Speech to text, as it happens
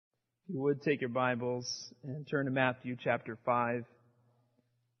If you would take your Bibles and turn to Matthew chapter 5.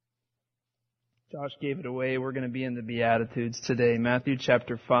 Josh gave it away. We're going to be in the Beatitudes today. Matthew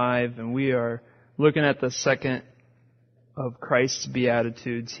chapter 5, and we are looking at the second of Christ's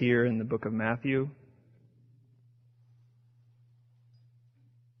Beatitudes here in the book of Matthew.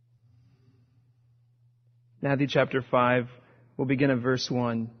 Matthew chapter 5, we'll begin at verse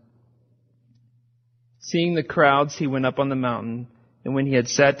 1. Seeing the crowds, he went up on the mountain, and when he had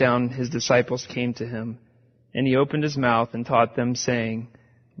sat down, his disciples came to him. And he opened his mouth and taught them, saying,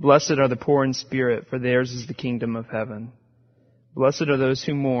 Blessed are the poor in spirit, for theirs is the kingdom of heaven. Blessed are those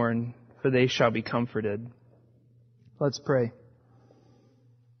who mourn, for they shall be comforted. Let's pray.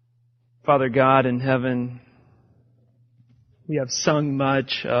 Father God in heaven, we have sung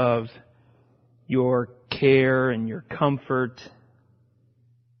much of your care and your comfort.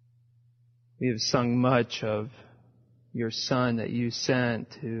 We have sung much of your Son that you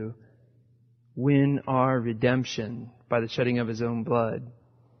sent to win our redemption by the shedding of His own blood.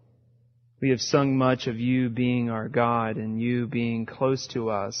 We have sung much of you being our God and you being close to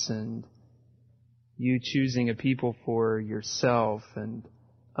us and you choosing a people for yourself and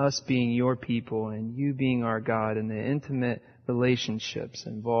us being your people and you being our God and the intimate relationships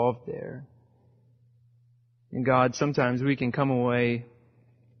involved there. And God, sometimes we can come away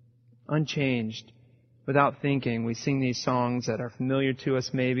unchanged without thinking. We sing these songs that are familiar to us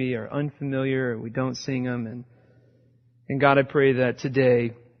maybe, or unfamiliar, or we don't sing them. And God, I pray that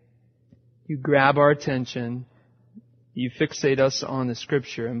today you grab our attention, you fixate us on the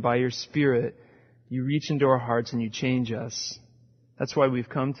Scripture, and by your Spirit, you reach into our hearts and you change us. That's why we've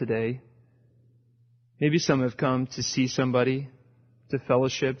come today. Maybe some have come to see somebody, to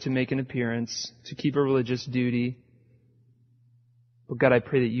fellowship, to make an appearance, to keep a religious duty. But God, I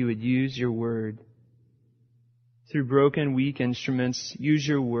pray that you would use your word. Through broken, weak instruments, use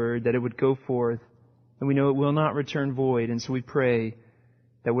your word, that it would go forth. And we know it will not return void. And so we pray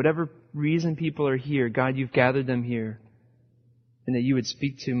that whatever reason people are here, God, you've gathered them here. And that you would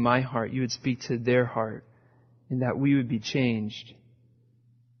speak to my heart, you would speak to their heart. And that we would be changed.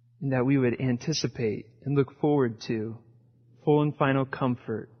 And that we would anticipate and look forward to full and final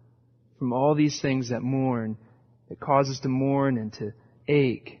comfort from all these things that mourn, that cause us to mourn and to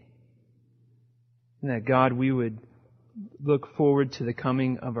ache. And that, God, we would look forward to the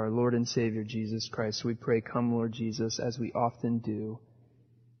coming of our Lord and Savior, Jesus Christ. So we pray, come, Lord Jesus, as we often do.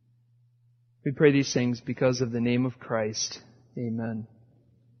 We pray these things because of the name of Christ. Amen.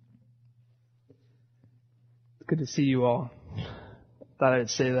 It's good to see you all. Thought I'd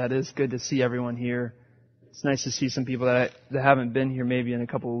say that. It's good to see everyone here. It's nice to see some people that haven't been here maybe in a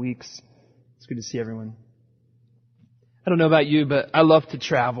couple of weeks. It's good to see everyone. I don't know about you, but I love to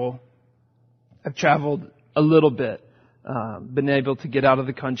travel. I've traveled a little bit, been able to get out of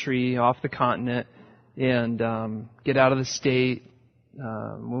the country, off the continent, and get out of the state.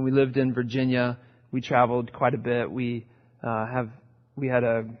 When we lived in Virginia, we traveled quite a bit. We had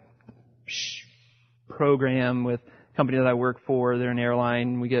a program with a company that I work for. They're an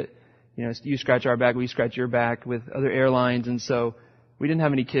airline. We get, you scratch our back, we scratch your back with other airlines, and so we didn't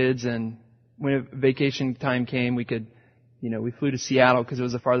have any kids. And when vacation time came, we could. We flew to Seattle because it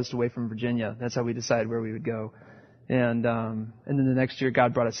was the farthest away from Virginia. That's how we decided where we would go. And then the next year,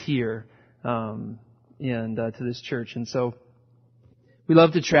 God brought us here, to this church. And so we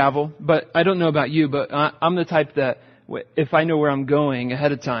love to travel, but I don't know about you, but I'm the type that if I know where I'm going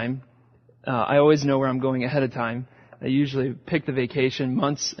ahead of time, I always know where I'm going ahead of time. I usually pick the vacation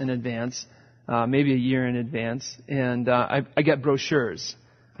months in advance, maybe a year in advance. And I get brochures.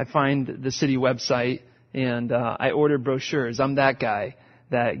 I find the city website. And I order brochures. I'm that guy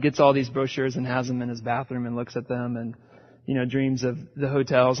that gets all these brochures and has them in his bathroom and looks at them and, dreams of the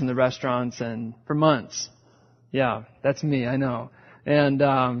hotels and the restaurants and for months. Yeah, that's me, I know. And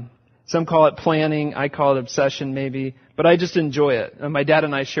some call it planning. I call it obsession maybe. But I just enjoy it. And my dad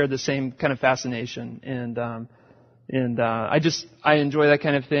and I share the same kind of fascination. And I enjoy that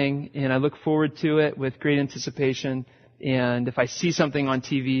kind of thing. And I look forward to it with great anticipation. And if I see something on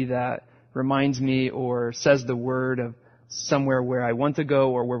TV that reminds me or says the word of somewhere where I want to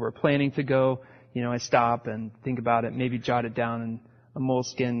go or where we're planning to go, I stop and think about it, maybe jot it down in a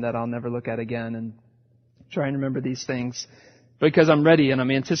moleskin that I'll never look at again and try and remember these things because I'm ready and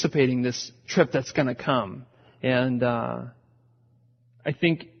I'm anticipating this trip that's going to come. And I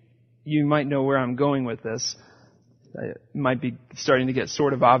think you might know where I'm going with this. It might be starting to get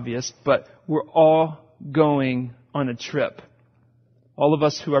sort of obvious, but we're all going on a trip. All of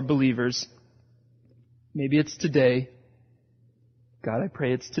us who are believers, maybe it's today. God, I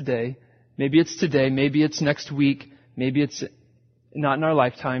pray it's today. Maybe it's today. Maybe it's next week. Maybe it's not in our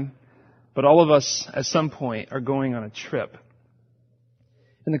lifetime. But all of us, at some point, are going on a trip.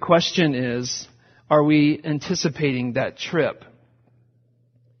 And the question is, are we anticipating that trip?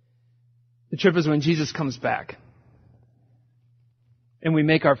 The trip is when Jesus comes back. And we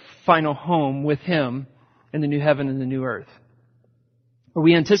make our final home with Him in the new heaven and the new earth. Are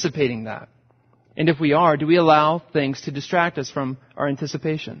we anticipating that? And if we are, do we allow things to distract us from our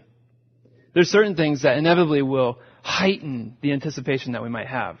anticipation? There's certain things that inevitably will heighten the anticipation that we might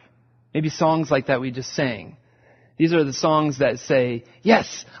have. Maybe songs like that we just sang. These are the songs that say,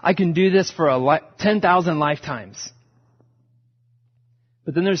 yes, I can do this for 10,000 lifetimes.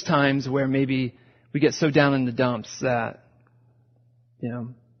 But then there's times where maybe we get so down in the dumps that,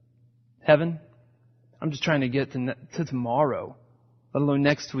 heaven, I'm just trying to get to tomorrow, let alone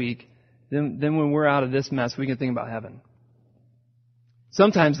next week. Then when we're out of this mess, we can think about heaven.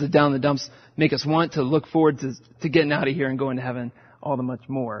 Sometimes the down in the dumps make us want to look forward to getting out of here and going to heaven all the much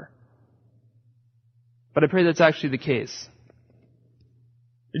more. But I pray that's actually the case.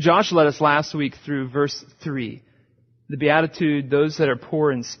 Josh led us last week through verse 3. The Beatitude, those that are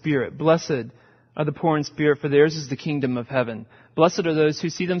poor in spirit. Blessed are the poor in spirit, for theirs is the kingdom of heaven. Blessed are those who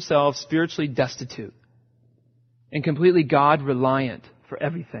see themselves spiritually destitute and completely God-reliant for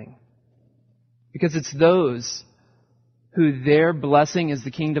everything. Because it's those who their blessing is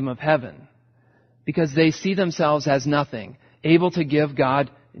the kingdom of heaven. Because they see themselves as nothing, able to give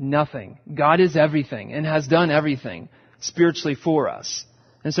God nothing. God is everything and has done everything spiritually for us.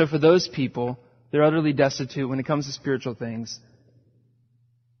 And so for those people, they're utterly destitute when it comes to spiritual things.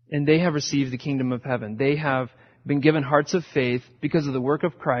 And they have received the kingdom of heaven. They have been given hearts of faith because of the work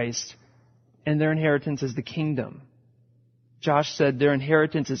of Christ, and their inheritance is the kingdom. Josh said their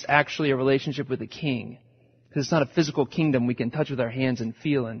inheritance is actually a relationship with the King. Because it's not a physical kingdom we can touch with our hands and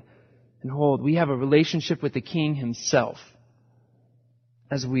feel and hold. We have a relationship with the King Himself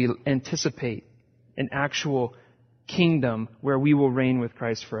as we anticipate an actual kingdom where we will reign with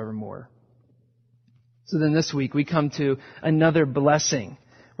Christ forevermore. So then this week we come to another blessing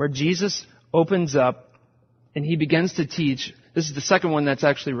where Jesus opens up and He begins to teach. This is the second one that's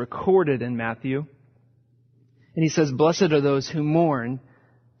actually recorded in Matthew. And He says, blessed are those who mourn,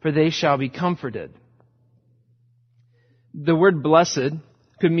 for they shall be comforted. The word blessed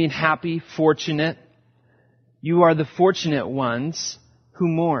could mean happy, fortunate. You are the fortunate ones who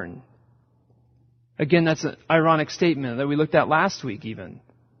mourn. Again, that's an ironic statement that we looked at last week even.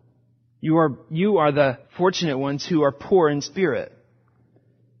 You are the fortunate ones who are poor in spirit.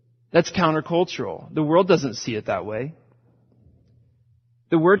 That's countercultural. The world doesn't see it that way.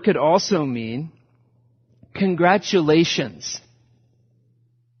 The word could also mean congratulations.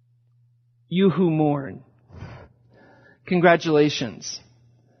 You who mourn. Congratulations.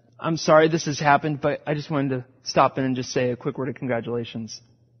 I'm sorry this has happened, but I just wanted to stop in and just say a quick word of congratulations.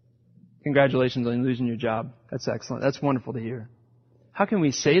 Congratulations on losing your job. That's excellent. That's wonderful to hear. How can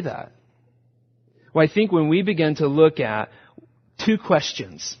we say that? Well, I think when we begin to look at two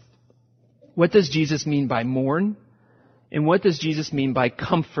questions. What does Jesus mean by mourn? And what does Jesus mean by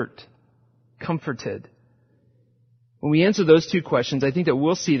comfort? Comforted. When we answer those two questions, I think that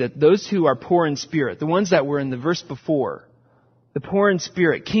we'll see that those who are poor in spirit, the ones that were in the verse before, the poor in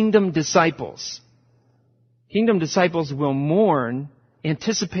spirit, kingdom disciples will mourn,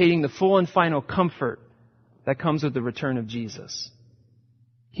 anticipating the full and final comfort that comes with the return of Jesus.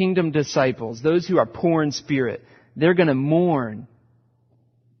 Kingdom disciples, those who are poor in spirit, they're going to mourn.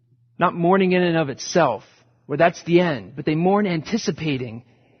 Not mourning in and of itself, where that's the end, but they mourn anticipating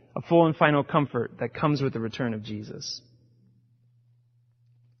a full and final comfort that comes with the return of Jesus.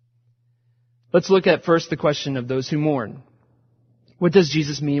 Let's look at first the question of those who mourn. What does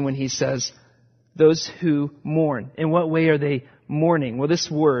Jesus mean when He says, those who mourn? In what way are they mourning? Well, this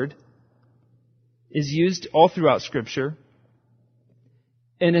word is used all throughout Scripture.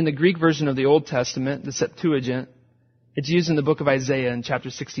 And in the Greek version of the Old Testament, the Septuagint, it's used in the book of Isaiah in chapter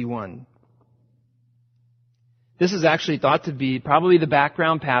 61. This is actually thought to be probably the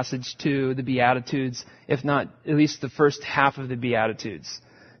background passage to the Beatitudes, if not at least the first half of the Beatitudes.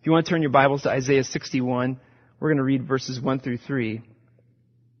 If you want to turn your Bibles to Isaiah 61, we're going to read verses 1 through 3.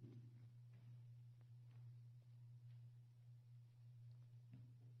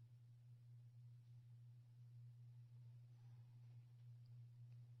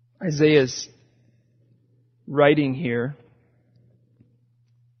 Isaiah's writing here,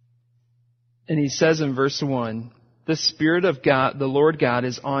 and he says in verse 1, the Spirit of God, the Lord God,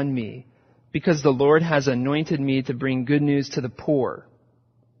 is on me, because the Lord has anointed me to bring good news to the poor.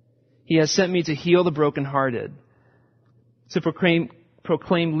 He has sent me to heal the brokenhearted, to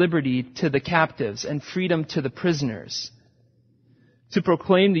proclaim liberty to the captives and freedom to the prisoners, to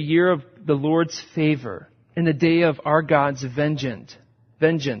proclaim the year of the Lord's favor in the day of our God's vengeance,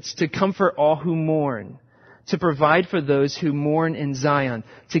 to comfort all who mourn, to provide for those who mourn in Zion,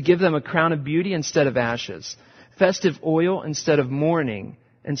 to give them a crown of beauty instead of ashes, festive oil instead of mourning,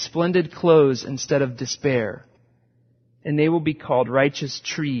 and splendid clothes instead of despair. And they will be called righteous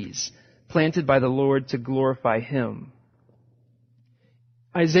trees, planted by the Lord to glorify Him.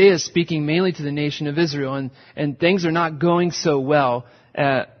 Isaiah is speaking mainly to the nation of Israel, and things are not going so well.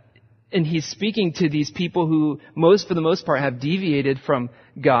 And he's speaking to these people who, for the most part, have deviated from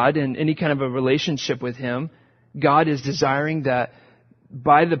God and any kind of a relationship with Him. God is desiring that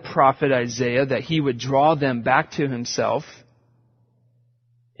by the prophet Isaiah, that He would draw them back to Himself.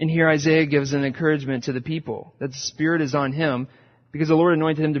 And here Isaiah gives an encouragement to the people that the Spirit is on him because the Lord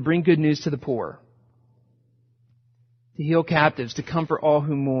anointed him to bring good news to the poor, to heal captives, to comfort all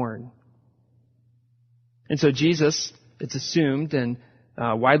who mourn. And so Jesus, it's assumed and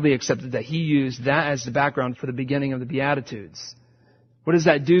widely accepted that He used that as the background for the beginning of the Beatitudes. What does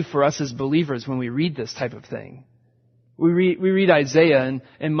that do for us as believers when we read this type of thing? We read Isaiah,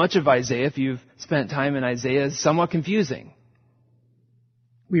 and much of Isaiah, if you've spent time in Isaiah, is somewhat confusing.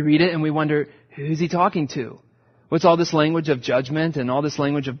 We read it and we wonder, who's he talking to? What's all this language of judgment and all this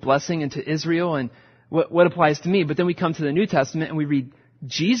language of blessing into Israel, and what applies to me? But then we come to the New Testament and we read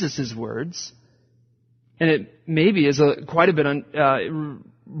Jesus' words, and it maybe is quite a bit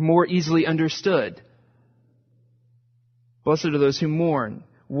more easily understood. Blessed are those who mourn.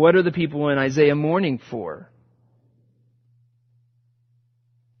 What are the people in Isaiah mourning for?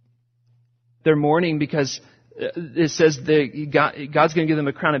 They're mourning because it says God's going to give them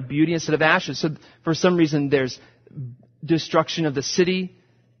a crown of beauty instead of ashes. So for some reason there's destruction of the city,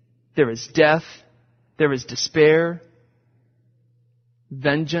 there is death, there is despair,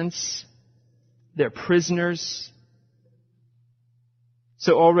 vengeance, they're prisoners.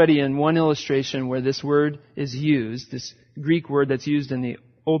 So already in one illustration where this word is used, this Greek word that's used in the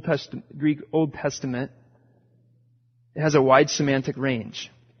Greek Old Testament, it has a wide semantic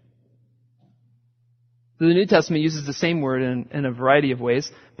range. The New Testament uses the same word in a variety of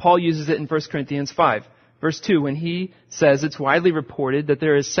ways. Paul uses it in 1 Corinthians 5, verse 2, when he says it's widely reported that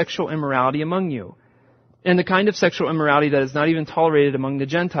there is sexual immorality among you, and the kind of sexual immorality that is not even tolerated among the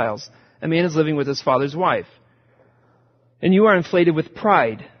Gentiles. A man is living with his father's wife. And you are inflated with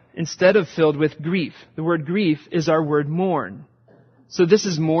pride instead of filled with grief. The word grief is our word mourn. So this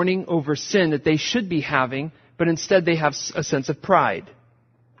is mourning over sin that they should be having, but instead they have a sense of pride.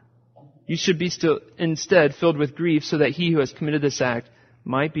 You should be instead filled with grief so that he who has committed this act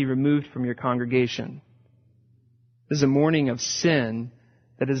might be removed from your congregation. This is a mourning of sin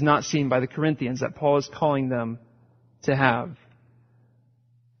that is not seen by the Corinthians that Paul is calling them to have.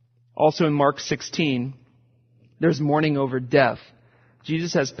 Also in Mark 16, there's mourning over death.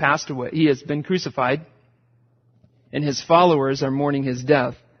 Jesus has passed away. He has been crucified, and his followers are mourning his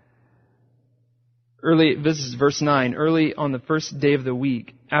death. This is verse 9. Early on the first day of the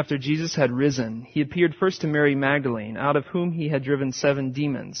week, after Jesus had risen, he appeared first to Mary Magdalene, out of whom he had driven 7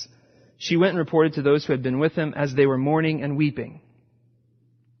 demons. She went and reported to those who had been with him as they were mourning and weeping.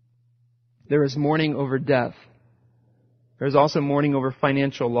 There is mourning over death. There is also mourning over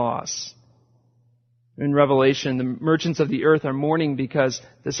financial loss. In Revelation, the merchants of the earth are mourning because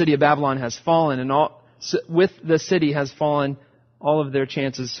the city of Babylon has fallen, and with the city has fallen all of their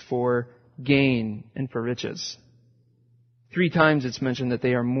chances for gain and for riches. 3 times it's mentioned that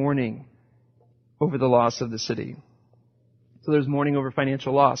they are mourning over the loss of the city. So there's mourning over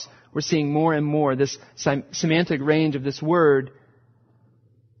financial loss. We're seeing more and more. This semantic range of this word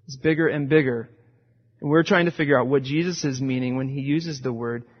is bigger and bigger. And we're trying to figure out what Jesus is meaning when he uses the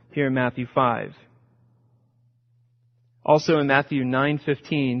word here in Matthew 5. Also in Matthew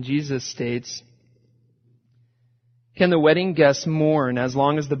 9:15, Jesus states, "Can the wedding guests mourn as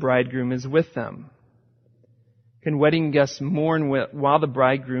long as the bridegroom is with them? Can wedding guests mourn while the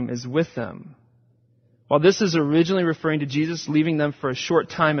bridegroom is with them?" While this is originally referring to Jesus leaving them for a short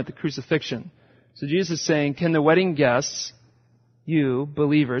time at the crucifixion. So Jesus is saying, can the wedding guests, you,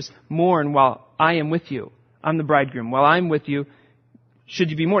 believers, mourn while I am with you? I'm the bridegroom. While I'm with you,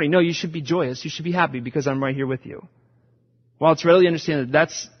 should you be mourning? No, you should be joyous. You should be happy because I'm right here with you. While it's readily understood that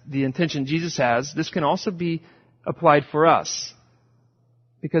that's the intention Jesus has, this can also be applied for us.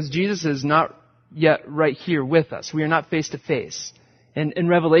 Because Jesus is not yet right here with us. We are not face to face. And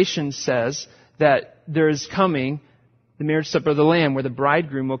Revelation says that there is coming the marriage supper of the Lamb where the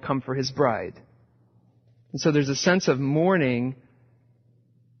bridegroom will come for his bride. And so there's a sense of mourning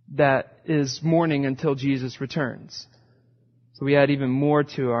that is mourning until Jesus returns. So we add even more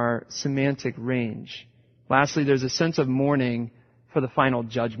to our semantic range. Lastly, there's a sense of mourning for the final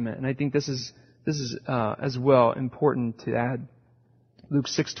judgment. And I think this is as well important to add. Luke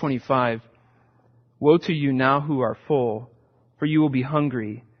 6:25. Woe to you now who are full, for you will be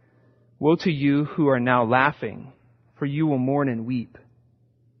hungry. Woe to you who are now laughing, for you will mourn and weep.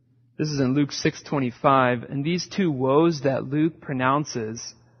 This is in Luke 6:25, and these two woes that Luke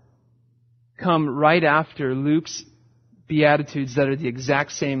pronounces come right after Luke's Beatitudes that are the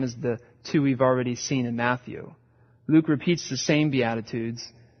exact same as the two we've already seen in Matthew. Luke repeats the same Beatitudes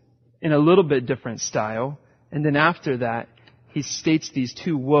in a little bit different style, and then after that, he states these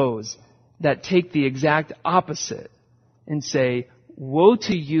two woes that take the exact opposite and say, woe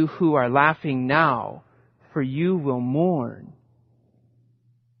to you who are laughing now, for you will mourn.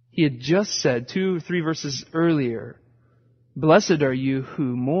 He had just said 2 or 3 verses earlier, blessed are you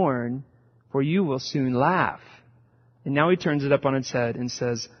who mourn, for you will soon laugh. And now he turns it up on its head and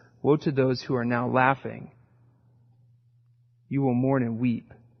says, woe to those who are now laughing. You will mourn and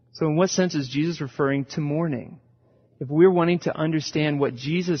weep. So in what sense is Jesus referring to mourning? If we're wanting to understand what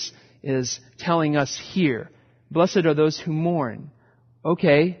Jesus is telling us here, blessed are those who mourn.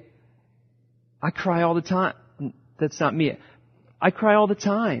 Okay, I cry all the time. That's not me. I cry all the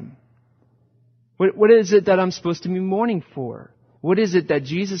time. What is it that I'm supposed to be mourning for? What is it that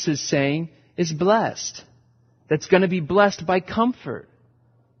Jesus is saying is blessed? That's going to be blessed by comfort.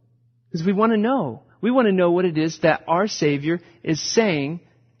 Because we want to know. We want to know what it is that our Savior is saying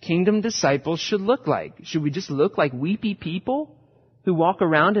kingdom disciples should look like. Should we just look like weepy people who walk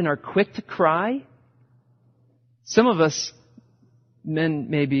around and are quick to cry? Some of us, men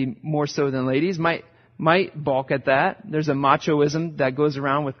maybe more so than ladies, might balk at that. There's a machoism that goes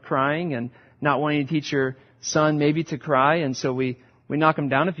around with crying and not wanting to teach your son maybe to cry, and so we knock him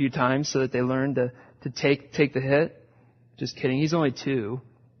down a few times so that they learn to take the hit. Just kidding. He's only 2.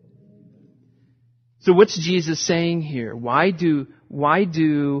 So what's Jesus saying here? What is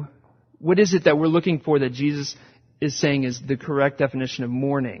it that we're looking for that Jesus is saying is the correct definition of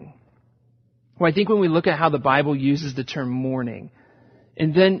mourning? Well, I think when we look at how the Bible uses the term mourning,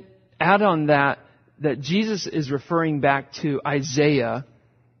 and then add on that Jesus is referring back to Isaiah,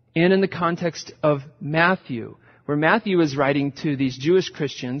 and in the context of Matthew, where Matthew is writing to these Jewish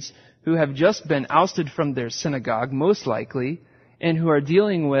Christians who have just been ousted from their synagogue, most likely, and who are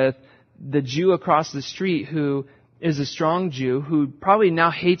dealing with the Jew across the street who is a strong Jew, who probably now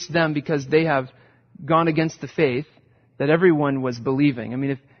hates them because they have gone against the faith that everyone was believing. I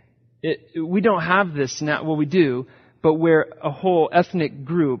mean, we don't have this now, well, we do, but where a whole ethnic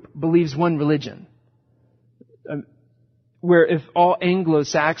group believes one religion. Where if all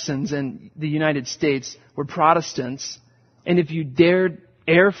Anglo-Saxons in the United States were Protestants, and if you dared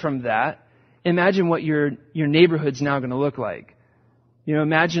err from that, imagine what your neighborhood's now going to look like.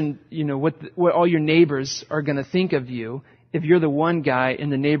 Imagine, what all your neighbors are going to think of you if you're the one guy in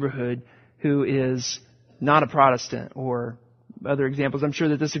the neighborhood who is not a Protestant, or other examples. I'm sure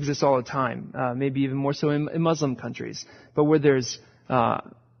that this exists all the time, maybe even more so in Muslim countries, but where there's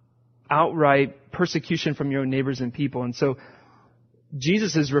outright persecution from your own neighbors and people. And so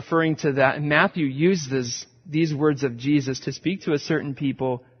Jesus is referring to that, and Matthew uses these words of Jesus to speak to a certain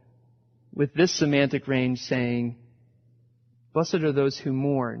people with this semantic range, saying, blessed are those who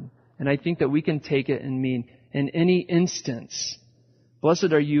mourn. And I think that we can take it and mean, in any instance,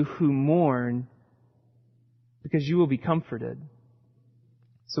 blessed are you who mourn, because you will be comforted.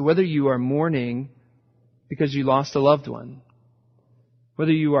 So whether you are mourning because you lost a loved one,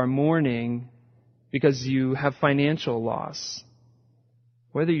 whether you are mourning because you have financial loss,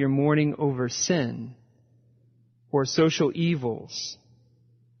 whether you're mourning over sin or social evils,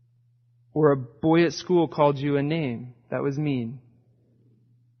 or a boy at school called you a name that was mean,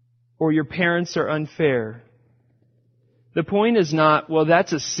 or your parents are unfair. The point is not, well,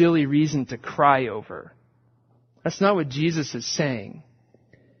 that's a silly reason to cry over. That's not what Jesus is saying.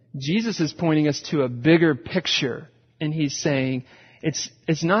 Jesus is pointing us to a bigger picture, and he's saying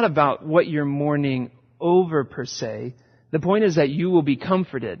it's not about what you're mourning over per se. The point is that you will be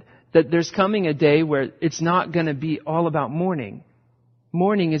comforted, that there's coming a day where it's not going to be all about mourning.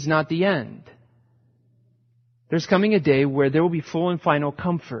 Mourning is not the end. There's coming a day where there will be full and final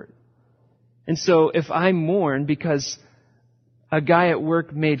comfort. And so if I mourn because a guy at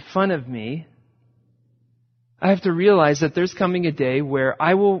work made fun of me, I have to realize that there's coming a day where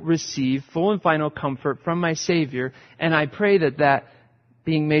I will receive full and final comfort from my Savior, and I pray that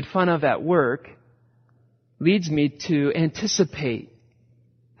being made fun of at work leads me to anticipate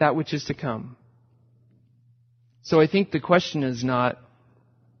that which is to come. So I think the question is not,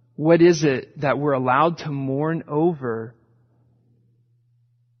 what is it that we're allowed to mourn over?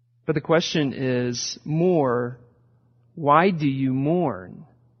 But the question is more, Why do you mourn?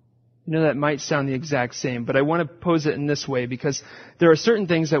 You know, that might sound the exact same, but I want to pose it in this way because there are certain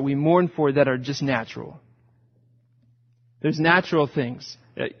things that we mourn for that are just natural. There's natural things.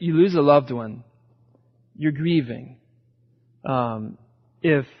 You lose a loved one. You're grieving.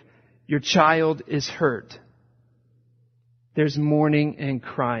 If your child is hurt, there's mourning and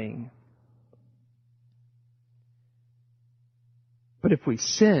crying. But if we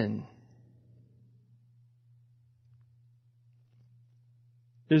sin,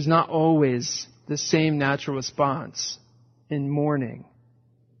 there's not always the same natural response in mourning.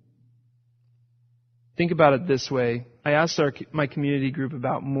 Think about it this way. I asked my community group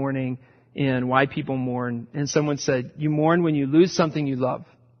about mourning and why people mourn, and someone said, you mourn when you lose something you love.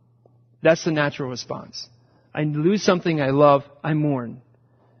 That's the natural response. I lose something I love, I mourn.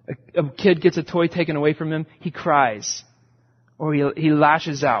 A kid gets a toy taken away from him, he cries. Or he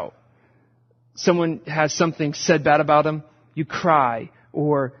lashes out. Someone has something said bad about him, you cry.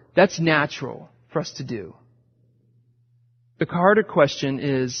 Or that's natural for us to do. The harder question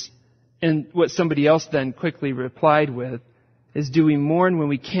is, and what somebody else then quickly replied with, is do we mourn when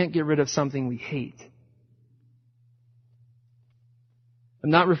we can't get rid of something we hate? I'm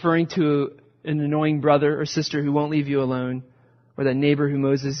not referring to an annoying brother or sister who won't leave you alone, or that neighbor who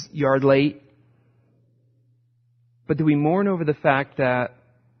mows his yard late. But do we mourn over the fact that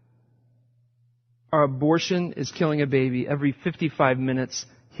our abortion is killing a baby every 55 minutes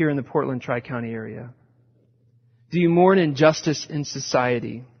here in the Portland Tri-County area? Do you mourn injustice in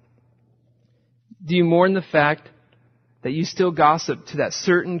society? Do you mourn the fact that you still gossip to that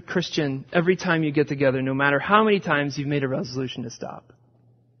certain Christian every time you get together, no matter how many times you've made a resolution to stop?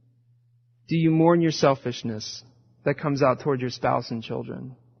 Do you mourn your selfishness that comes out toward your spouse and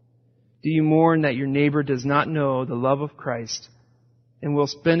children? Do you mourn that your neighbor does not know the love of Christ and will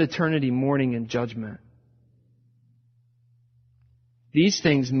spend eternity mourning in judgment? These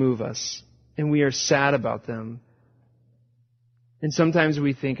things move us, and we are sad about them. And sometimes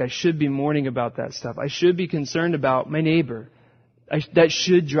we think, I should be mourning about that stuff. I should be concerned about my neighbor. That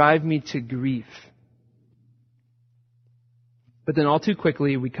should drive me to grief. But then all too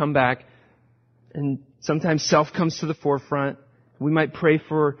quickly, we come back, and sometimes self comes to the forefront. We might pray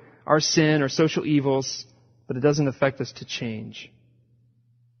for our sin or social evils, but it doesn't affect us to change.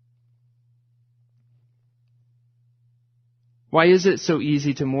 Why is it so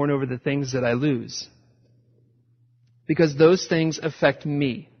easy to mourn over the things that I lose? Because those things affect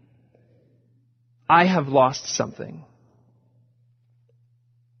me. I have lost something.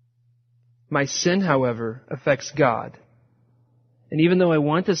 My sin, however, affects God. And even though I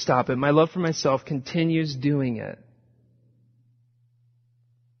want to stop it, my love for myself continues doing it.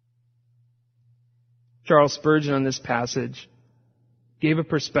 Charles Spurgeon on this passage gave a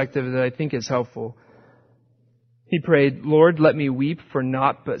perspective that I think is helpful. He prayed, Lord, let me weep for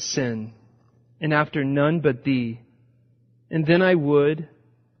naught but sin, and after none but Thee. And then I would,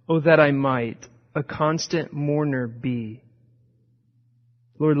 oh that I might, a constant mourner be.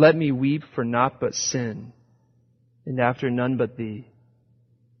 Lord, let me weep for naught but sin, and after none but Thee.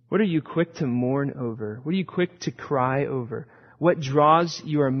 What are you quick to mourn over? What are you quick to cry over? What draws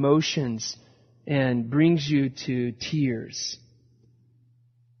your emotions and brings you to tears?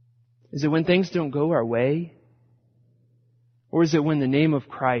 Is it when things don't go our way? Or is it when the name of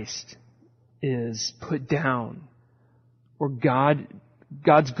Christ is put down? Or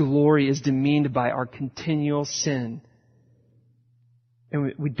God's glory is demeaned by our continual sin,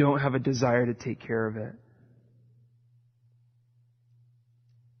 and we don't have a desire to take care of it?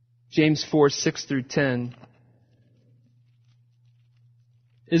 James 4:6-10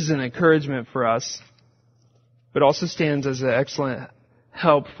 is an encouragement for us, but also stands as an excellent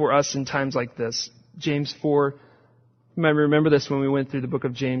help for us in times like this. James 4, you might remember this when we went through the book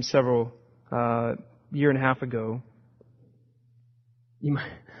of James several year and a half ago. You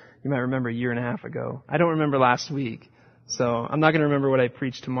might remember a year and a half ago. I don't remember last week, so I'm not going to remember what I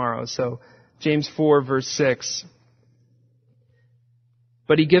preached tomorrow. So James 4, verse 6.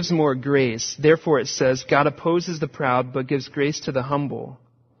 But He gives more grace. Therefore it says, God opposes the proud, but gives grace to the humble.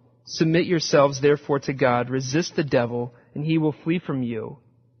 Submit yourselves therefore to God. Resist the devil, and he will flee from you.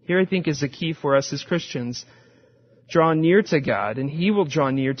 Here I think is the key for us as Christians. Draw near to God, and He will draw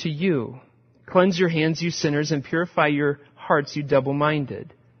near to you. Cleanse your hands, you sinners, and purify your hearts, you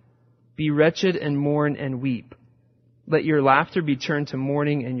double-minded. Be wretched and mourn and weep. Let your laughter be turned to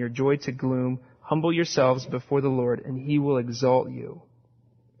mourning and your joy to gloom. Humble yourselves before the Lord, and He will exalt you.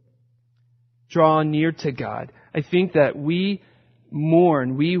 Draw near to God. I think that we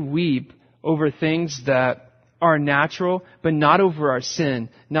mourn, we weep over things that are natural, but not over our sin,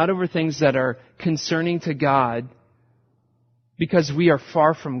 not over things that are concerning to God, because we are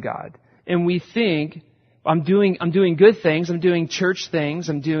far from God. And we think, I'm doing good things, I'm doing church things,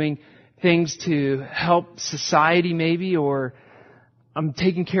 I'm doing things to help society maybe, or I'm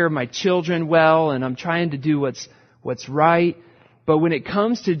taking care of my children well, and I'm trying to do what's right. But when it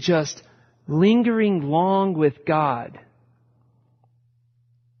comes to just lingering long with God,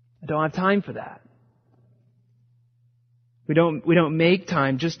 I don't have time for that. We don't make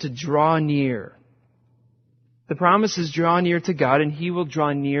time just to draw near. The promise is draw near to God and He will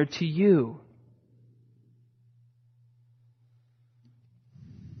draw near to you.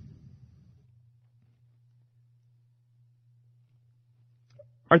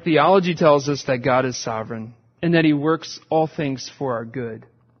 Our theology tells us that God is sovereign and that He works all things for our good.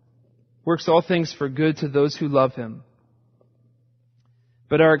 Works all things for good to those who love Him.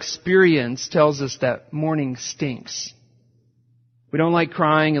 But our experience tells us that mourning stinks. We don't like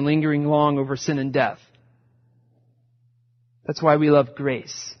crying and lingering long over sin and death. That's why we love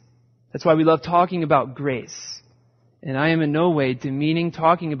grace. That's why we love talking about grace. And I am in no way demeaning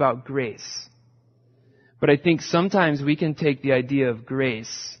talking about grace. But I think sometimes we can take the idea of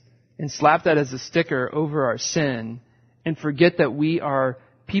grace and slap that as a sticker over our sin and forget that we are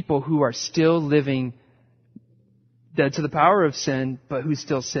people who are still living dead to the power of sin, but who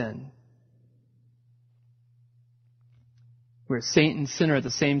still sin. We're a saint and sinner at the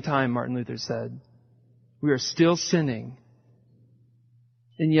same time, Martin Luther said. We are still sinning.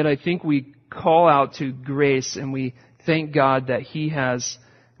 And yet I think we call out to grace and we thank God that He has,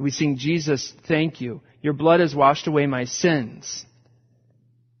 we sing, Jesus, thank you. Your blood has washed away my sins.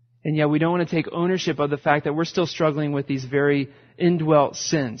 And yet we don't want to take ownership of the fact that we're still struggling with these very indwelt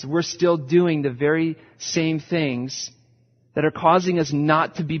sins. We're still doing the very same things that are causing us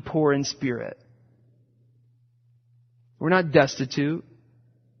not to be poor in spirit. We're not destitute.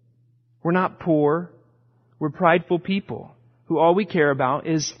 We're not poor. We're prideful people who all we care about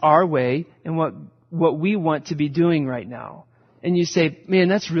is our way and what we want to be doing right now. And you say, man,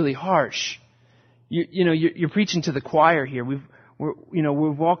 that's really harsh. You're preaching to the choir here. We've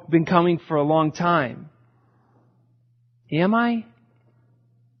been coming for a long time. Am I?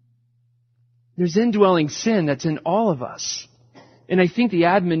 There's indwelling sin that's in all of us. And I think the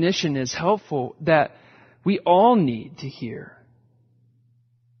admonition is helpful that we all need to hear.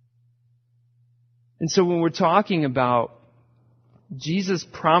 And so when we're talking about Jesus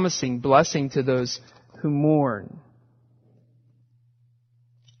promising blessing to those who mourn,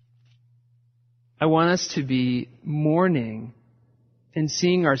 I want us to be mourning and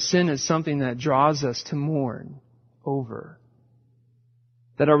seeing our sin as something that draws us to mourn over.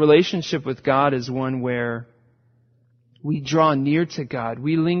 That our relationship with God is one where we draw near to God.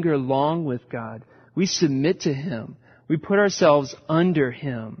 We linger long with God. We submit to Him. We put ourselves under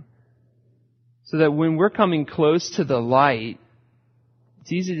Him. So that when we're coming close to the light,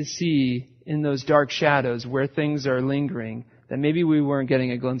 it's easy to see in those dark shadows where things are lingering that maybe we weren't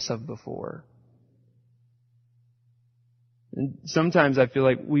getting a glimpse of before. And sometimes I feel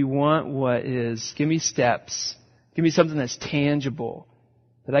like we want what is, give me steps. Give me something that's tangible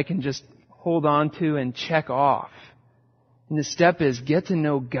that I can just hold on to and check off. And the step is get to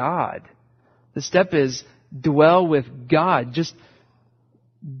know God. The step is dwell with God. Just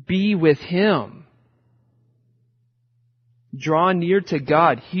be with Him. Draw near to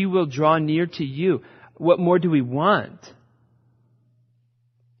God. He will draw near to you. What more do we want?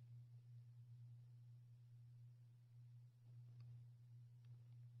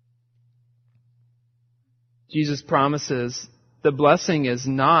 Jesus promises the blessing is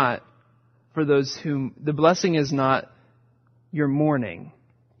not for those whom, the blessing is not your mourning.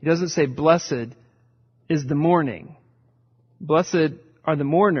 He doesn't say blessed is the mourning. Blessed are the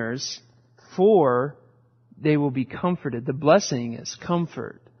mourners, for they will be comforted. The blessing is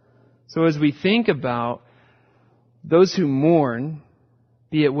comfort. So as we think about those who mourn,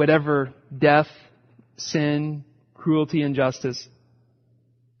 be it whatever death, sin, cruelty, injustice,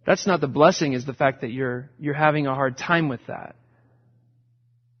 that's not the blessing, is the fact that you're having a hard time with that.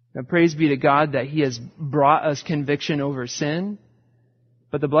 Now, praise be to God that He has brought us conviction over sin,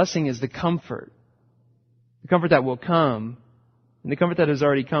 but the blessing is the comfort that will come, and the comfort that has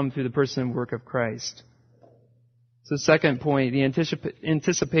already come through the person and work of Christ. So second point, the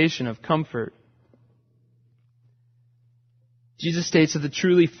anticipation of comfort. Jesus states that the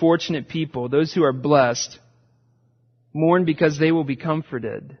truly fortunate people, those who are blessed, mourn because they will be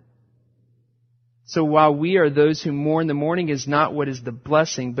comforted. So while we are those who mourn, the mourning is not what is the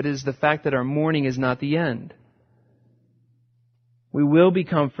blessing, but it is the fact that our mourning is not the end. We will be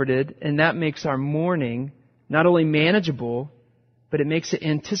comforted, and that makes our mourning not only manageable, but it makes it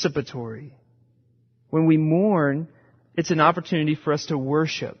anticipatory. When we mourn, It's an opportunity for us to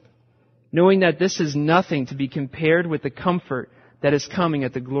worship, knowing that this is nothing to be compared with the comfort that is coming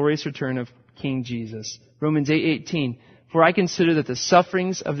at the glorious return of King Jesus. Romans 8:18, for I consider that the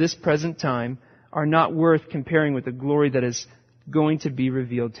sufferings of this present time are not worth comparing with the glory that is going to be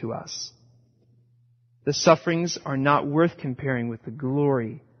revealed to us. The sufferings are not worth comparing with the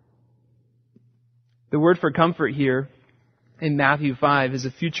glory. The word for comfort here in Matthew 5 is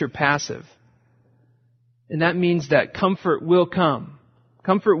a future passive. And that means that comfort will come.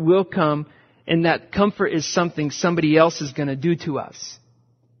 Comfort will come, and that comfort is something somebody else is going to do to us.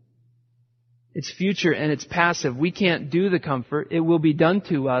 It's future and it's passive. We can't do the comfort. It will be done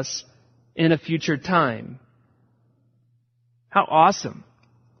to us in a future time. How awesome.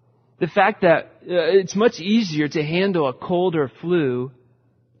 The fact that it's much easier to handle a cold or flu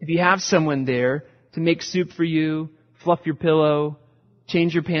if you have someone there to make soup for you, fluff your pillow,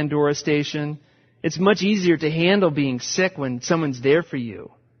 change your Pandora station. It's much easier to handle being sick when someone's there for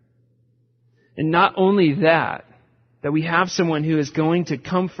you. And not only that we have someone who is going to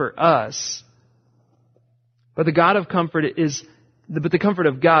comfort us, but the comfort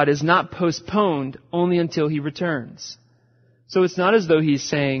of God is not postponed only until He returns. So it's not as though He's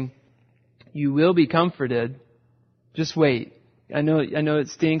saying, you will be comforted, just wait. I know it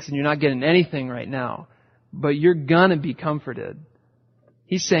stinks and you're not getting anything right now, but you're gonna be comforted.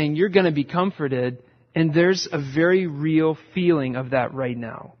 He's saying you're gonna be comforted, and there's a very real feeling of that right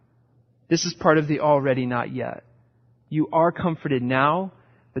now. This is part of the already not yet. You are comforted now,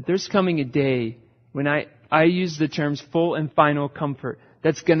 but there's coming a day when I use the terms full and final comfort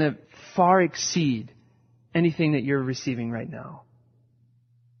that's gonna far exceed anything that you're receiving right now.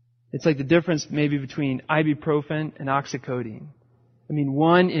 It's like the difference maybe between ibuprofen and oxycodone. I mean,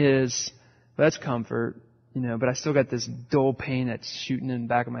 one is, well, that's comfort, but I still got this dull pain that's shooting in the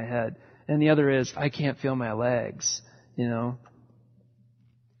back of my head. And the other is, I can't feel my legs, Not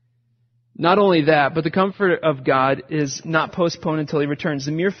only that, but the comfort of God is not postponed until He returns.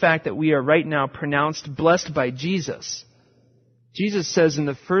 The mere fact that we are right now pronounced blessed by Jesus. Jesus says in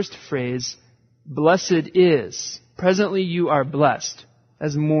the first phrase, blessed is. Presently you are blessed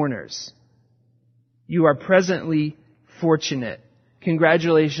as mourners. You are presently fortunate.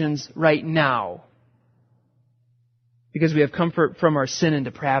 Congratulations right now. Because we have comfort from our sin and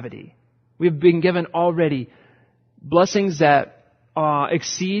depravity. We have been given already blessings that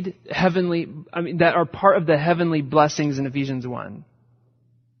exceed that are part of the heavenly blessings in Ephesians 1.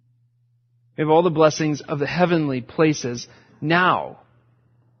 We have all the blessings of the heavenly places now.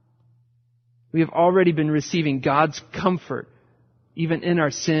 We have already been receiving God's comfort, even in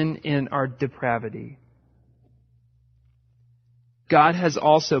our sin and our depravity. God has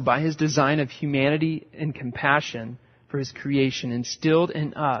also, by His design of humanity and compassion for His creation, instilled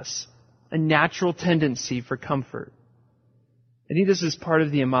in us a natural tendency for comfort. I think this is part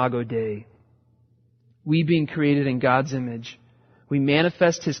of the Imago Dei. We, being created in God's image, we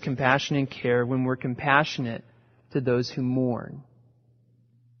manifest His compassion and care when we're compassionate to those who mourn.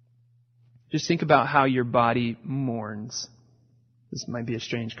 Just think about how your body mourns. This might be a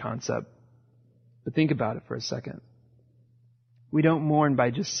strange concept, but think about it for a second. We don't mourn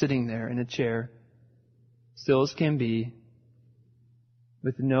by just sitting there in a chair, still as can be,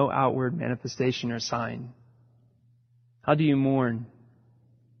 with no outward manifestation or sign. How do you mourn?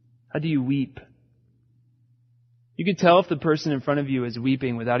 How do you weep? You can tell if the person in front of you is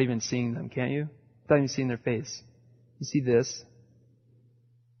weeping without even seeing them, can't you? Without even seeing their face. You see this.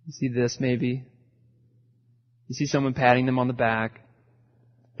 You see this maybe. You see someone patting them on the back.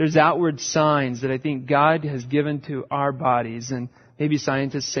 There's outward signs that I think God has given to our bodies, and maybe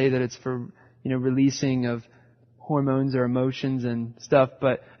scientists say that it's for, releasing of hormones or emotions and stuff,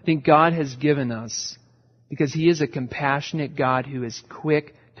 but I think God has given us because He is a compassionate God who is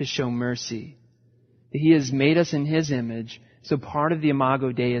quick to show mercy. He has made us in His image, so part of the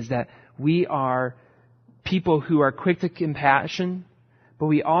Imago Dei is that we are people who are quick to compassion, but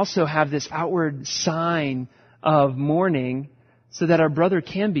we also have this outward sign of mourning so that our brother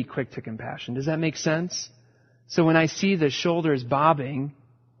can be quick to compassion. Does that make sense? So when I see the shoulders bobbing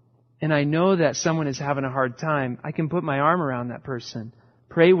and I know that someone is having a hard time, I can put my arm around that person,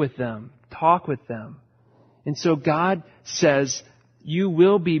 pray with them, talk with them. And so God says, you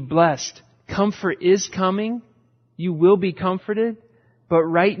will be blessed. Comfort is coming. You will be comforted. But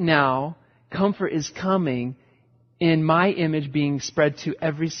right now, comfort is coming in my image being spread to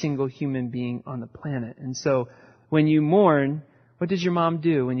every single human being on the planet. And so when you mourn, what does your mom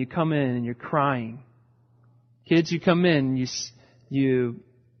do when you come in and you're crying? Kids, you come in, you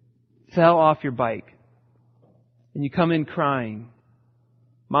fell off your bike, and you come in crying.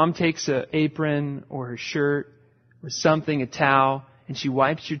 Mom takes an apron or her shirt or something, a towel, and she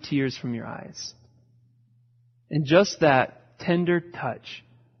wipes your tears from your eyes. And just that tender touch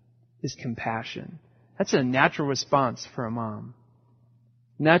is compassion. That's a natural response for a mom.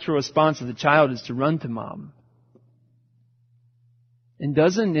 Natural response of the child is to run to mom. And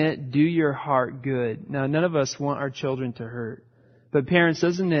doesn't it do your heart good? Now, none of us want our children to hurt. But parents,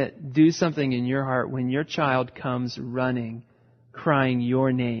 doesn't it do something in your heart when your child comes running, crying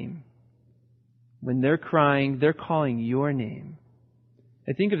your name? When they're crying, they're calling your name.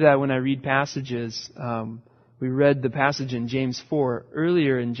 I think of that when I read passages. We read the passage in James 4.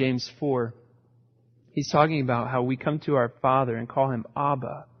 Earlier in James 4, he's talking about how we come to our Father and call Him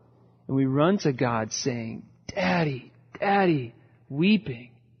Abba. And we run to God saying, Daddy, Daddy,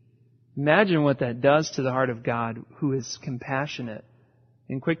 weeping. Imagine what that does to the heart of God, who is compassionate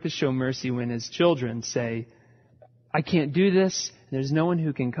and quick to show mercy when His children say, I can't do this. There's no one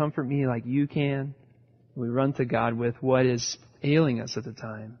who can comfort me like you can. We run to God with what is ailing us at the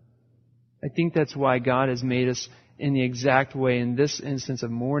time. I think that's why God has made us in the exact way, in this instance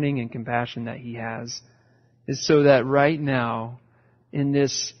of mourning and compassion that He has, is so that right now, in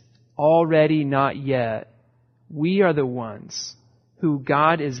this already not yet, we are the ones who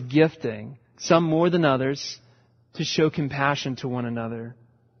God is gifting, some more than others, to show compassion to one another.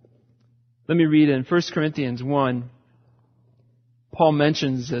 Let me read in 1 Corinthians 1. Paul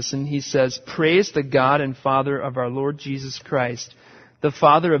mentions this, and he says, Praise the God and Father of our Lord Jesus Christ, the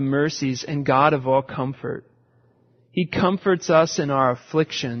Father of mercies and God of all comfort. He comforts us in our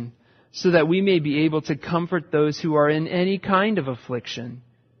affliction, so that we may be able to comfort those who are in any kind of affliction,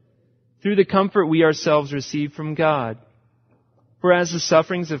 through the comfort we ourselves receive from God. For as the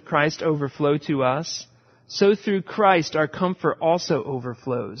sufferings of Christ overflow to us, so through Christ our comfort also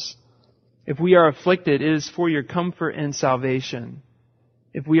overflows. If we are afflicted, it is for your comfort and salvation.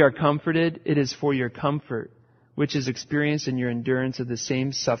 If we are comforted, it is for your comfort, which is experienced in your endurance of the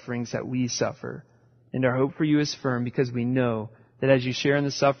same sufferings that we suffer. And our hope for you is firm, because we know that as you share in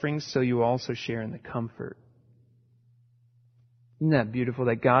the sufferings, so you also share in the comfort. Isn't that beautiful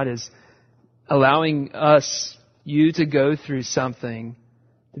that God is allowing us, you to go through something,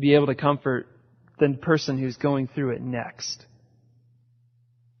 to be able to comfort the person who's going through it next?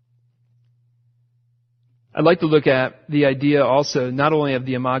 I'd like to look at the idea also, not only of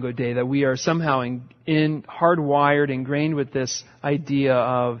the Imago Dei, that we are somehow in hardwired, ingrained with this idea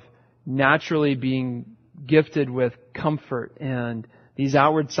of naturally being gifted with comfort and these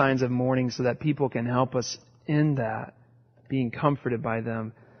outward signs of mourning so that people can help us in that, being comforted by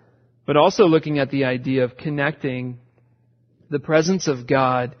them. But also looking at the idea of connecting the presence of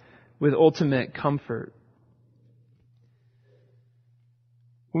God with ultimate comfort.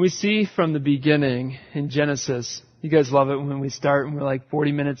 When we see from the beginning in Genesis, you guys love it when we start and we're like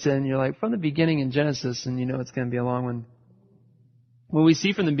 40 minutes in, you're like, from the beginning in Genesis, and you know it's going to be a long one. When we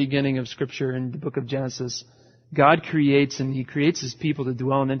see from the beginning of Scripture in the book of Genesis, God creates, and He creates His people to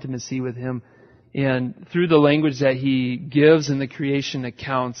dwell in intimacy with Him. And through the language that He gives in the creation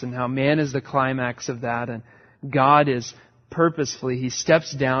accounts, and how man is the climax of that, and God is purposefully, He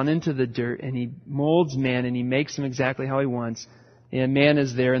steps down into the dirt and He molds man and He makes him exactly how He wants. And man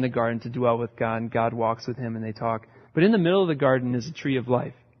is there in the garden to dwell with God, and God walks with him and they talk. But in the middle of the garden is a tree of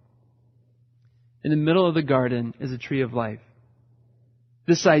life. In the middle of the garden is a tree of life.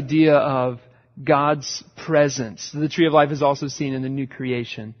 This idea of God's presence. The tree of life is also seen in the new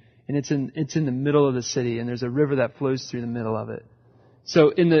creation. And it's in the middle of the city, and there's a river that flows through the middle of it.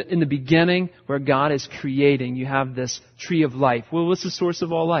 So in the beginning, where God is creating, you have this tree of life. Well, what's the source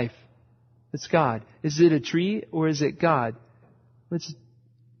of all life? It's God. Is it a tree or is it God?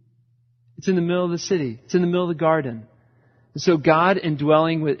 It's in the middle of the city. It's in the middle of the garden. And so God,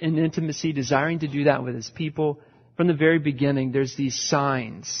 indwelling in intimacy, desiring to do that with His people, from the very beginning, there's these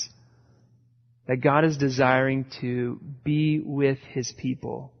signs that God is desiring to be with His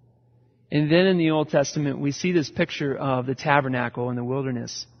people. And then in the Old Testament, we see this picture of the tabernacle in the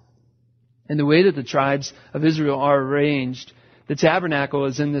wilderness. And the way that the tribes of Israel are arranged, the tabernacle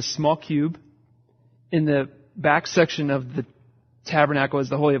is in this small cube. In the back section of the tabernacle is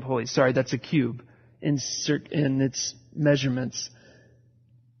the Holy of Holies. Sorry, that's a cube in its measurements.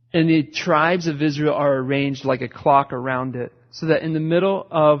 And the tribes of Israel are arranged like a clock around it, so that in the middle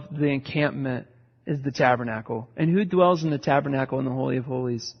of the encampment is the tabernacle. And who dwells in the tabernacle in the Holy of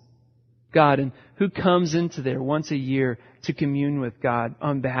Holies? God. And who comes into there once a year to commune with God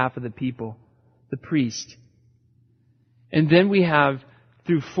on behalf of the people? The priest. And then we have,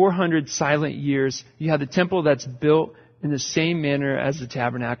 through 400 silent years, you have the temple that's built in the same manner as the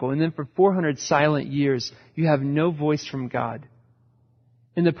tabernacle. And then for 400 silent years, you have no voice from God.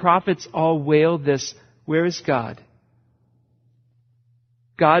 And the prophets all wail this, where is God?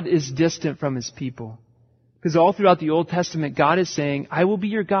 God is distant from His people. Because all throughout the Old Testament, God is saying, I will be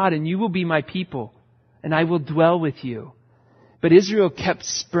your God and you will be my people, and I will dwell with you. But Israel kept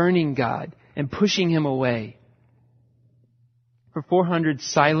spurning God and pushing Him away. For 400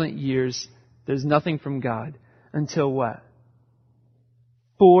 silent years, there's nothing from God. Until what?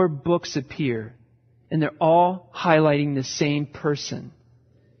 4 books appear, and they're all highlighting the same person.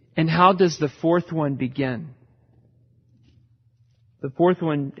 And how does the 4th one begin? The 4th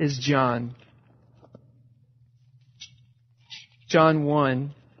one is John. John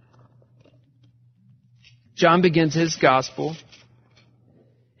 1. John begins his gospel.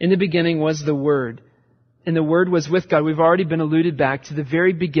 In the beginning was the Word, and the Word was with God. We've already been alluded back to the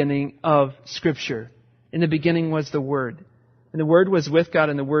very beginning of Scripture. In the beginning was the Word. And the Word was with God,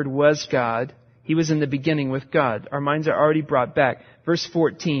 and the Word was God. He was in the beginning with God. Our minds are already brought back. Verse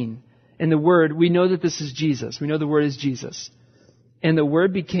 14. And the Word, we know that this is Jesus. We know the Word is Jesus. And the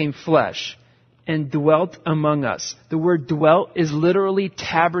Word became flesh and dwelt among us. The word dwelt is literally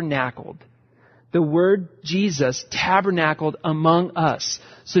tabernacled. The word Jesus tabernacled among us.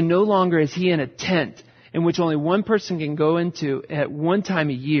 So no longer is He in a tent in which only one person can go into at one time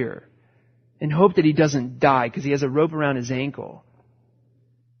a year and hope that he doesn't die because he has a rope around his ankle.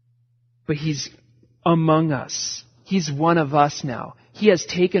 But He's among us. He's one of us now. He has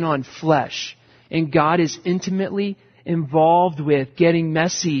taken on flesh, and God is intimately involved with getting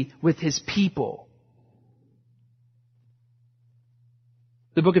messy with His people.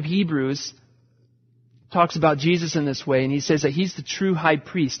 The book of Hebrews talks about Jesus in this way, and he says that He's the true high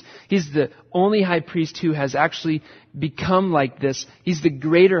priest. He's the only high priest who has actually become like this. He's the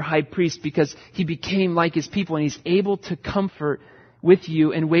greater high priest because He became like His people, and He's able to comfort with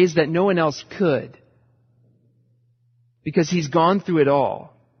you in ways that no one else could. Because He's gone through it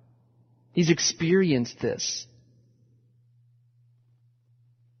all. He's experienced this.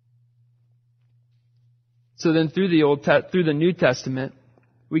 So then through the New Testament,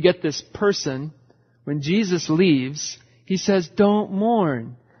 we get this person. When Jesus leaves, He says, don't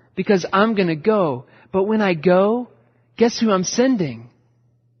mourn because I'm going to go. But when I go, guess who I'm sending?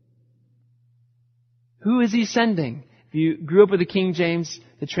 Who is He sending? If you grew up with the King James,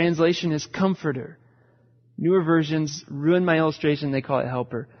 the translation is Comforter. Newer versions ruin my illustration. They call it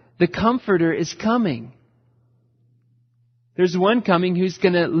Helper. The Comforter is coming. There's one coming who's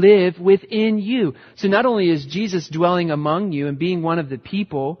going to live within you. So not only is Jesus dwelling among you and being one of the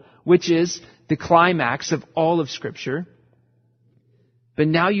people, which is the climax of all of Scripture, but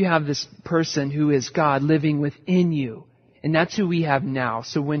now you have this person who is God living within you. And that's who we have now.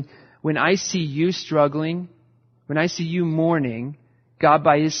 So when I see you struggling, when I see you mourning, God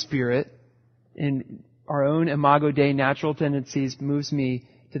by His Spirit, in our own Imago Dei natural tendencies, moves me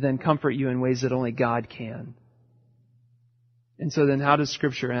to then comfort you in ways that only God can. And so then how does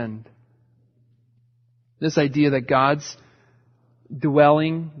Scripture end? This idea that God's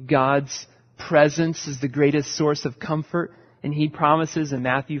dwelling, God's presence is the greatest source of comfort. And He promises in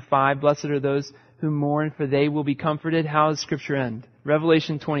Matthew 5, blessed are those who mourn, for they will be comforted. How does Scripture end?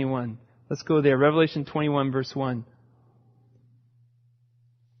 Revelation 21. Let's go there. Revelation 21, verse 1.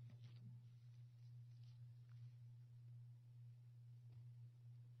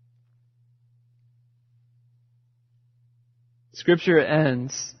 Scripture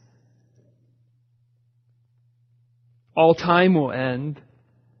ends. All time will end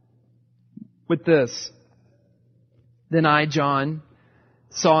with this. Then I, John,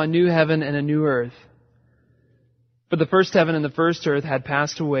 saw a new heaven and a new earth. For the first heaven and the first earth had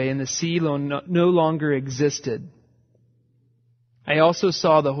passed away, and the sea no longer existed. I also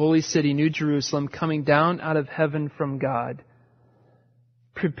saw the holy city, New Jerusalem, coming down out of heaven from God,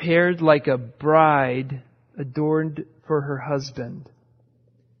 prepared like a bride adorned for her husband.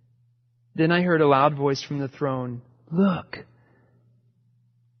 Then I heard a loud voice from the throne. Look,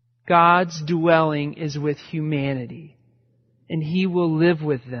 God's dwelling is with humanity, and He will live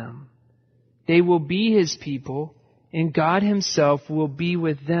with them. They will be His people, and God Himself will be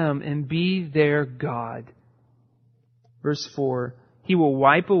with them and be their God. Verse 4, He will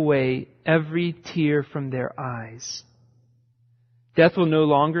wipe away every tear from their eyes. Death will no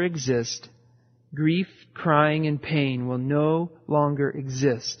longer exist. Grief, crying, and pain will no longer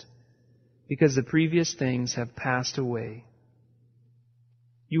exist because the previous things have passed away.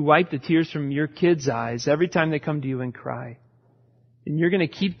 You wipe the tears from your kids' eyes every time they come to you and cry. And you're going to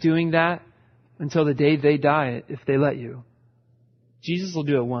keep doing that until the day they die, if they let you. Jesus will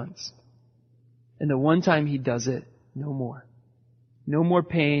do it once. And the one time He does it, no more. No more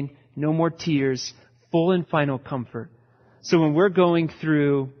pain, no more tears, full and final comfort. So when we're going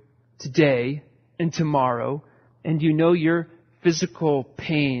through today and tomorrow, and you know you're physical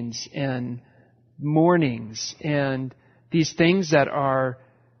pains and mornings and these things that are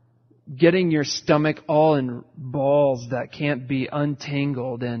getting your stomach all in balls that can't be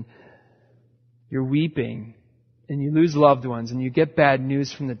untangled, and you're weeping and you lose loved ones and you get bad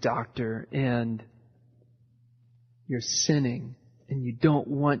news from the doctor and you're sinning and you don't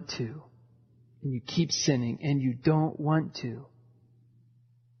want to, and you keep sinning and you don't want to.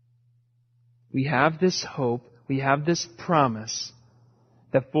 We have this hope, we have this promise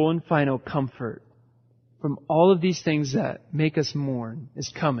that full and final comfort from all of these things that make us mourn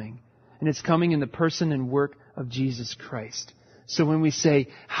is coming. And it's coming in the person and work of Jesus Christ. So when we say,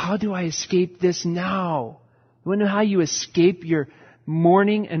 how do I escape this now? You want to know how you escape your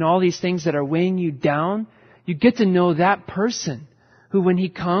mourning and all these things that are weighing you down? You get to know that person who, when He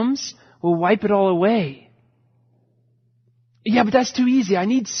comes, will wipe it all away. Yeah, but that's too easy. I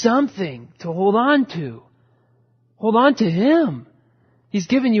need something to hold on to. Hold on to Him. He's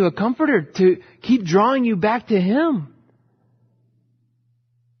given you a comforter to keep drawing you back to Him.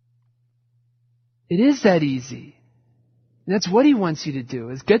 It is that easy. And that's what He wants you to do,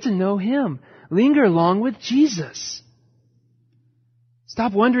 is get to know Him. Linger along with Jesus.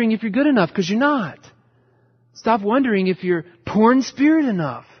 Stop wondering if you're good enough, because you're not. Stop wondering if you're poor in spirit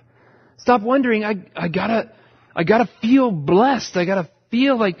enough. Stop wondering, I gotta feel blessed. I gotta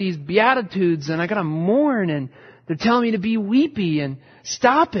feel like these Beatitudes, and I gotta mourn, and they're telling me to be weepy, and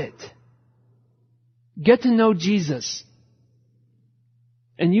stop it. Get to know Jesus.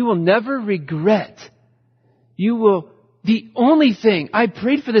 And you will never regret. The only thing, I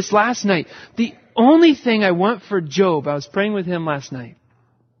prayed for this last night, the only thing I want for Job, I was praying with him last night,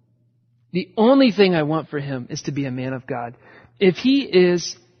 the only thing I want for him is to be a man of God. If he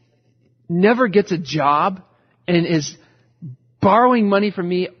never gets a job and is borrowing money from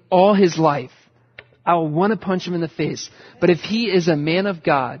me all his life, I will want to punch him in the face. But if he is a man of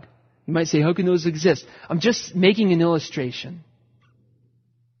God, you might say, how can those exist? I'm just making an illustration.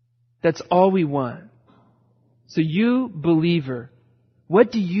 That's all we want. So you, believer,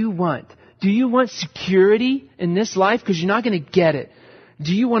 what do you want? Do you want security in this life? Because you're not going to get it.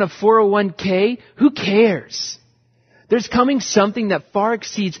 Do you want a 401k? Who cares? There's coming something that far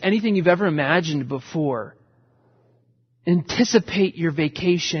exceeds anything you've ever imagined before. Anticipate your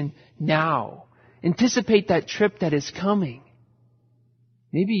vacation now. Anticipate that trip that is coming.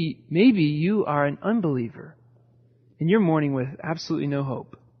 Maybe you are an unbeliever and you're mourning with absolutely no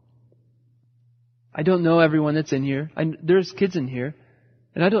hope. I don't know everyone that's in here. There's kids in here,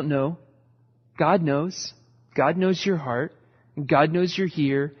 and I don't know. God knows. God knows your heart. And God knows you're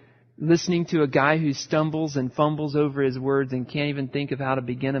here listening to a guy who stumbles and fumbles over his words and can't even think of how to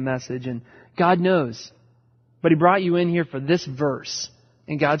begin a message. And God knows. But He brought you in here for this verse.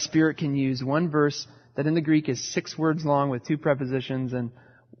 And God's Spirit can use one verse that in the Greek is 6 words long with 2 prepositions. And,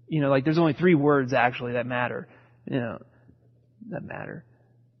 there's only 3 words actually that matter. That matter.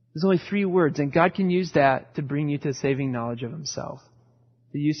 There's only 3 words, and God can use that to bring you to saving knowledge of Himself.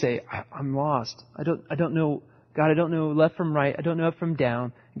 So you say, I'm lost. I don't know, God, I don't know left from right. I don't know up from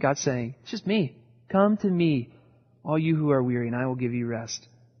down. And God's saying, it's just me. Come to me, all you who are weary, and I will give you rest.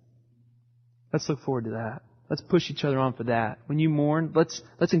 Let's look forward to that. Let's push each other on for that. When you mourn, let's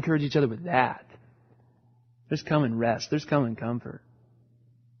encourage each other with that. There's coming rest. There's coming comfort.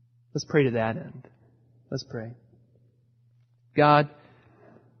 Let's pray to that end. Let's pray. God,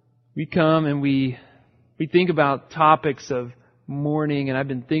 we come and we think about topics of mourning, and I've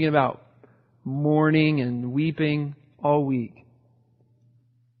been thinking about mourning and weeping all week.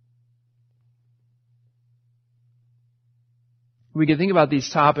 We can think about these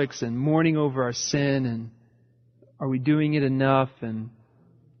topics and mourning over our sin, and are we doing it enough, and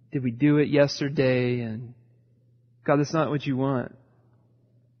did we do it yesterday, and God, that's not what you want.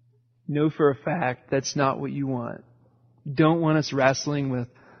 Know for a fact that's not what you want. You don't want us wrestling with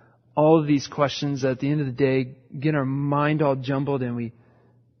all of these questions that at the end of the day get our mind all jumbled, and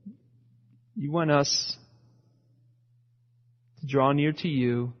you want us to draw near to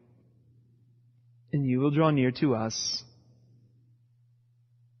you, and you will draw near to us.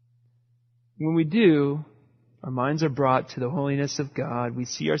 When we do, our minds are brought to the holiness of God. We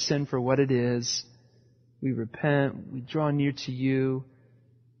see our sin for what it is. We repent. We draw near to you.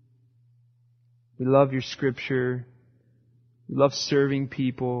 We love your Scripture. We love serving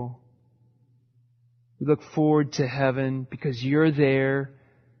people. We look forward to heaven because you're there.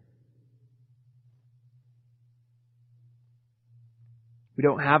 We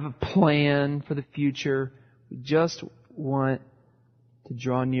don't have a plan for the future. We just want to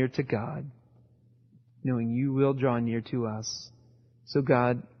draw near to God, knowing you will draw near to us. So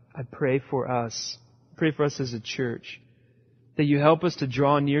God, I pray for us as a church, that you help us to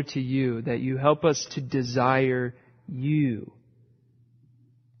draw near to you, that you help us to desire you.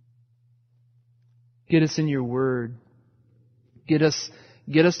 Get us in your word. Get us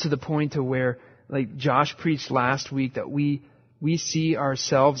to the point to where, like Josh preached last week, that we see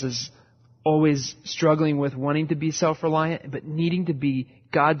ourselves as always struggling with wanting to be self-reliant, but needing to be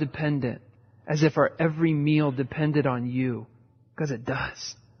God-dependent, as if our every meal depended on you, because it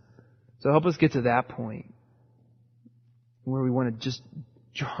does. So help us get to that point where we want to just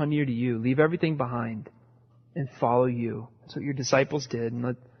draw near to you, leave everything behind, and follow you. That's what your disciples did,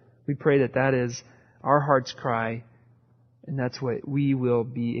 and we pray that is our heart's cry, and that's what we will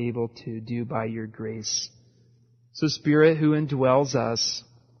be able to do by your grace. So Spirit, who indwells us,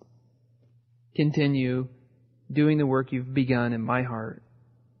 continue doing the work you've begun in my heart.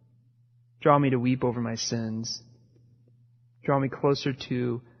 Draw me to weep over my sins. Draw me closer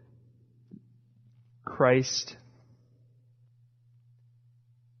to Christ.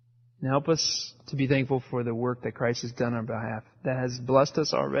 And help us to be thankful for the work that Christ has done on our behalf, that has blessed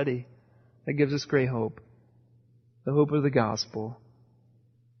us already, that gives us great hope, the hope of the gospel.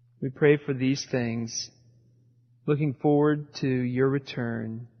 We pray for these things, looking forward to your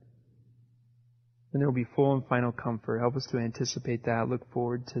return, when there will be full and final comfort. Help us to anticipate that, look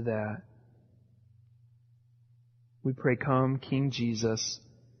forward to that. We pray, come, King Jesus.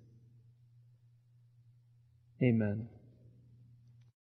 Amen.